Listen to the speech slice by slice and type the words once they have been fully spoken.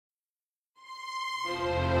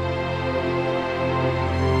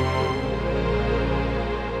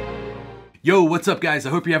Yo, what's up guys? I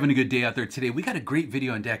hope you're having a good day out there today. We got a great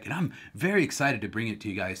video on deck and I'm very excited to bring it to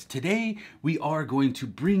you guys. Today, we are going to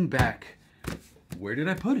bring back, where did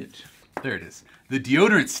I put it? There it is, the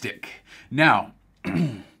deodorant stick. Now,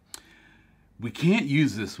 we can't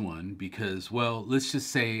use this one because, well, let's just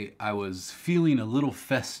say I was feeling a little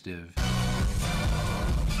festive.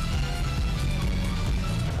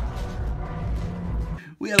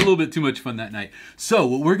 We had a little bit too much fun that night. So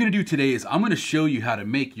what we're gonna do today is I'm gonna show you how to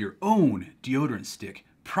make your own deodorant stick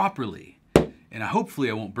properly. And hopefully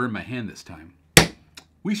I won't burn my hand this time.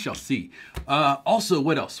 We shall see. Also,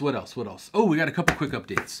 what else? Oh, we got a couple quick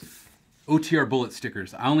updates. OTR bullet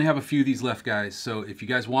stickers. I only have a few of these left, guys. So if you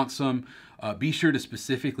guys want some, be sure to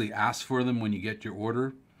specifically ask for them when you get your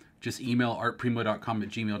order. Just email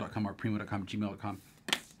artprimo.com@gmail.com, artprimo.com@gmail.com.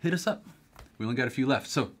 Hit us up. We only got a few left,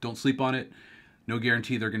 so don't sleep on it. No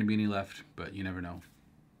guarantee there are going to be any left, but you never know.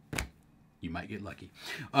 You might get lucky.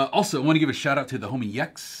 Also, I want to give a shout out to the homie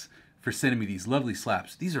Yex for sending me these lovely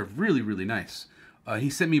slaps. These are really, really nice. He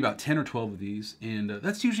sent me about 10 or 12 of these, and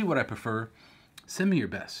that's usually what I prefer. Send me your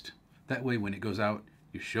best. That way, when it goes out,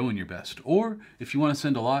 you're showing your best. Or, if you want to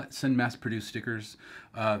send a lot, send mass-produced stickers.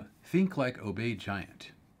 Think like Obey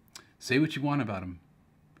Giant. Say what you want about him.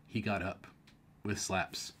 He got up with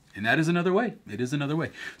slaps. And that is another way. It is another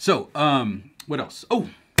way. So, what else? Oh,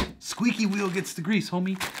 squeaky wheel gets the grease,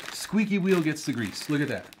 homie. Squeaky wheel gets the grease. Look at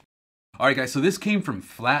that. All right, guys, so this came from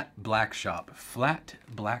Flat Black Shop. Flat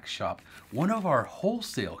Black Shop, one of our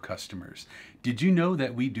wholesale customers. Did you know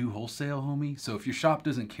that we do wholesale, homie? So if your shop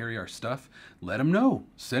doesn't carry our stuff, let them know.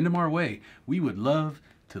 Send them our way. We would love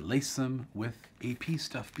to lace them with AP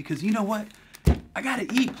stuff because you know what? I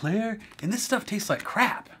gotta eat, player, and this stuff tastes like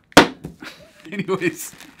crap.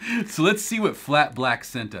 Anyways, so let's see what Flat Black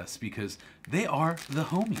sent us because they are the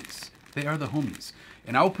homies. They are the homies.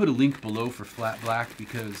 And I'll put a link below for Flat Black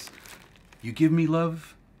because you give me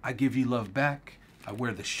love, I give you love back. I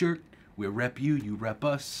wear the shirt, we rep you, you rep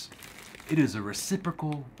us. It is a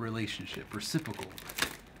reciprocal relationship, reciprocal.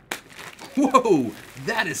 Whoa,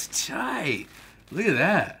 that is tight. Look at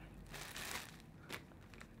that.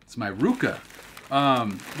 It's my Ruka.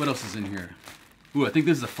 What else is in here? Ooh, I think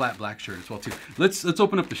this is a Flat Black shirt as well too. Let's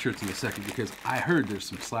open up the shirts in a second because I heard there's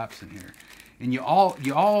some slaps in here. And all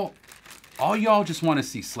y'all just want to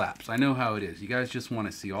see slaps. I know how it is. You guys just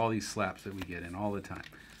want to see all these slaps that we get in all the time.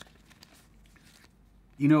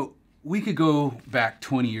 You know, we could go back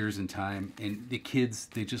 20 years in time and the kids,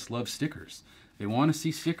 they just love stickers. They want to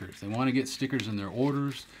see stickers. They want to get stickers in their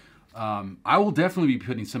orders. I will definitely be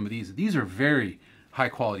putting some of these. These are very high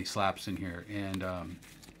quality slaps in here. And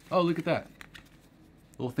oh, look at that.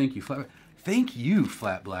 Well, thank you,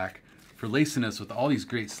 Flat Black, for lacing us with all these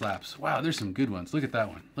great slaps. Wow, there's some good ones. Look at that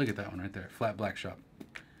one. Look at that one right there. Flat Black Shop.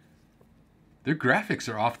 Their graphics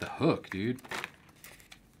are off the hook, dude.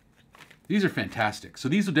 These are fantastic. So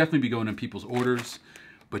these will definitely be going in people's orders,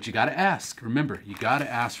 but you got to ask. Remember, you got to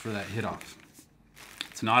ask for that hit off.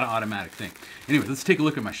 It's not an automatic thing. Anyway, let's take a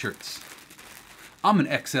look at my shirts. I'm an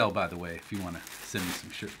XL, by the way, if you want to send me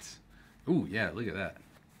some shirts. Ooh, yeah, look at that.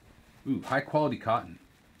 Ooh, high quality cotton.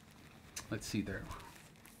 Let's see there.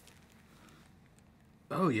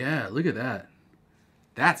 Oh yeah, look at that.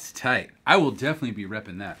 That's tight. I will definitely be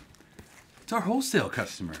repping that. It's our wholesale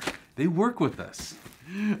customer. They work with us.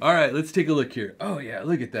 All right, let's take a look here. Oh yeah,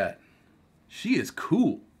 look at that. She is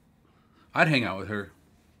cool. I'd hang out with her.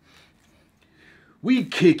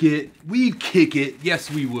 We'd kick it. We'd kick it. Yes,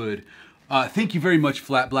 we would. Thank you very much,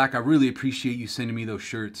 Flat Black. I really appreciate you sending me those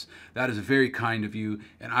shirts. That is very kind of you,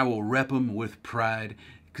 and I will rep them with pride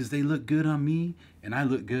because they look good on me, and I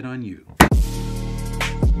look good on you.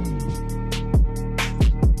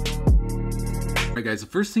 Alright guys, the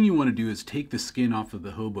first thing you want to do is take the skin off of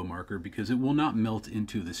the Hobo marker because it will not melt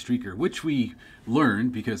into the streaker, which we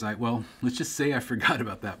learned because well, let's just say I forgot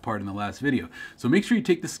about that part in the last video. So make sure you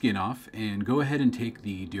take the skin off and go ahead and take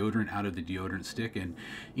the deodorant out of the deodorant stick and,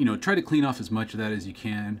 you know, try to clean off as much of that as you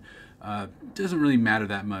can. Doesn't really matter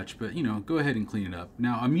that much, but, you know, go ahead and clean it up.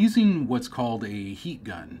 Now, I'm using what's called a heat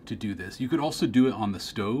gun to do this. You could also do it on the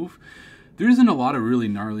stove. There isn't a lot of really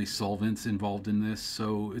gnarly solvents involved in this,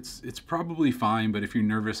 so it's probably fine, but if you're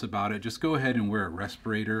nervous about it, just go ahead and wear a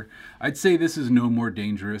respirator. I'd say this is no more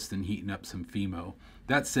dangerous than heating up some Fimo.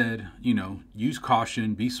 That said, you know, use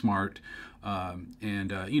caution, be smart,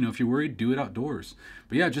 and you know, if you're worried, do it outdoors.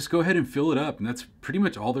 But yeah, just go ahead and fill it up, and that's pretty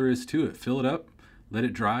much all there is to it. Fill it up, let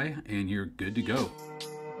it dry, and you're good to go.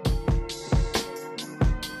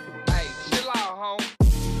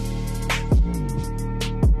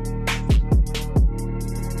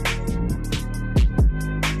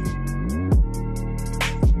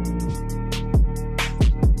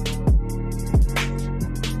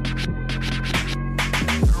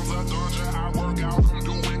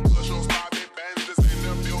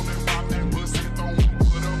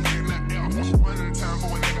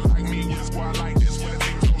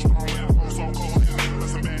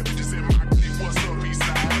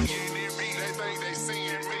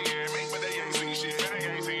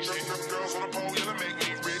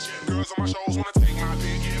 shows wanna take my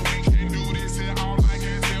pick, yeah, we can do this. And all I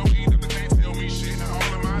can tell me, nothing can't tell me shit.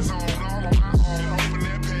 All in my zone, all on my own. Open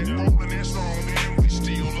that pack, rolling that strong, and we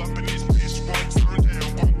still up in this bitch. Won't turn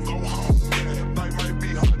down, won't go home. Yeah, night might be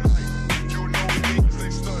hot night. You know the niggas,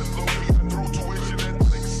 they stunt low. I throw tuition at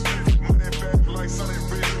Alex. Money back like Sunny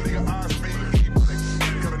Red, nigga, I speak e-bikes.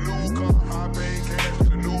 Got a new car, high paying cash,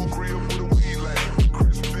 got a new crib with a weed lamp.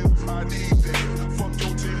 Chris Phillips, I need that. Fuck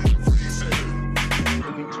your team with a free set.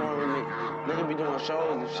 They be touring me. Niggas be doing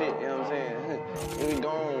shows and shit, you know what I'm saying? We be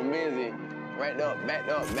gone, busy. Right up,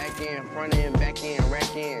 back in, front end, back end,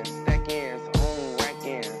 rack in, stack ends, on rack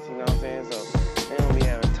ends, you know what I'm saying? So they don't be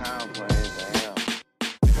having time for anything else.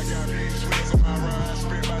 I got these wheels on my ride,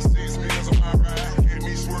 spent my 6 meals on my ride. Get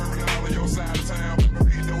me swerving all of your side of town.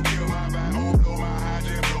 Please don't kill my vibe, oh, blow my high,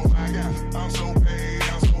 just blow my guy. I'm so paid,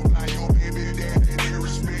 I'm so fly, your baby daddy, they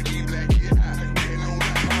respect me, black, yeah, I get no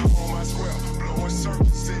lie. I'm on my square, blowing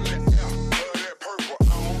circles, sitting that air. That purple,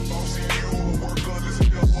 I'm on boss, and you a worker, listen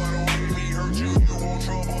to what don't make me hurt you. You want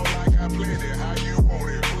trouble like I planned it, how you want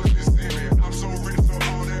it, put this in me. I'm so ready for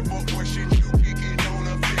all that boy shit, you kick it on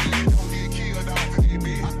the feeling. Don't get killed off in it,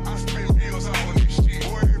 bitch. I spend bills all in this shit.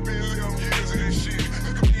 Boy, it been 11 years of this shit.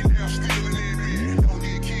 Look at me now, still in it, bitch. Don't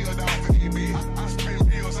get killed off in it, bitch. I spend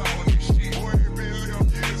bills all in this shit. Boy, it been 11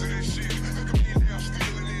 years of this shit. Look at me now,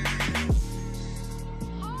 still in it, bitch.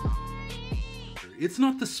 It's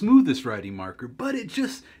not the smoothest writing marker, but it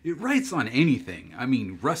writes on anything. I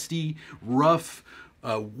mean, rusty, rough,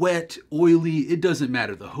 wet, oily, it doesn't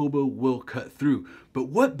matter. The Hobo will cut through. But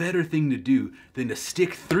what better thing to do than to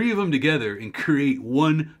stick 3 of them together and create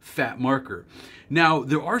one fat marker? Now,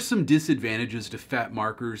 there are some disadvantages to fat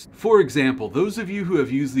markers. For example, those of you who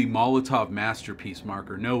have used the Molotov Masterpiece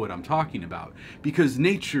marker know what I'm talking about, because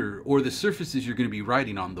nature or the surfaces you're going to be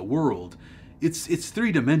writing on, the world, it's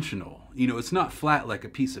 3-dimensional. You know, it's not flat like a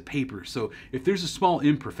piece of paper. So if there's a small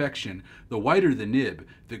imperfection, the wider the nib,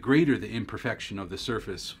 the greater the imperfection of the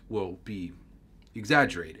surface will be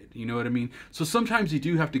exaggerated. You know what I mean? So sometimes you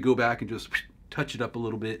do have to go back and just touch it up a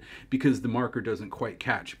little bit because the marker doesn't quite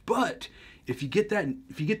catch. But if you get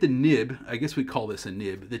the nib, I guess we call this a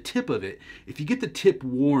nib, the tip of it, if you get the tip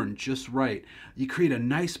worn just right, you create a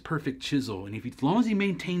nice perfect chisel. And as long as you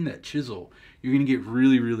maintain that chisel, you're gonna get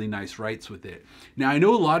really, really nice writes with it. Now, I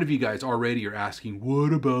know a lot of you guys already are asking,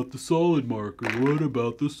 what about the solid marker? What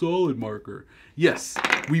about the solid marker? Yes,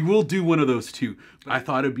 we will do one of those too. But I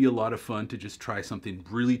thought it'd be a lot of fun to just try something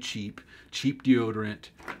really cheap deodorant,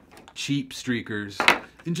 cheap streakers,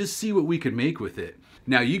 and just see what we could make with it.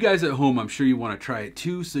 Now, you guys at home, I'm sure you want to try it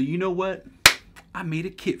too, so you know what? I made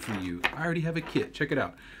a kit for you. I already have a kit. Check it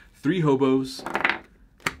out. 3 hobos,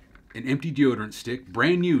 an empty deodorant stick,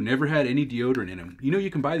 brand new, never had any deodorant in them. You know you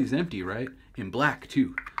can buy these empty, right? In black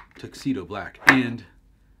too, tuxedo black, and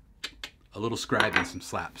a little scribe and some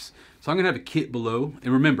slaps. So I'm gonna have a kit below.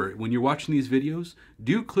 And remember, when you're watching these videos,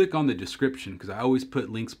 do click on the description, because I always put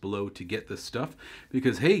links below to get this stuff,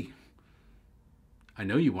 because hey, I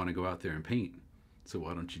know you want to go out there and paint. So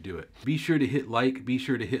why don't you do it? Be sure to hit like, be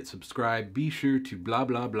sure to hit subscribe, be sure to blah,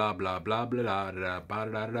 blah, blah, blah, blah, blah, blah, blah, blah,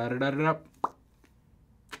 blah, blah, blah, blah, blah.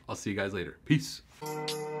 I'll see you guys later. Peace.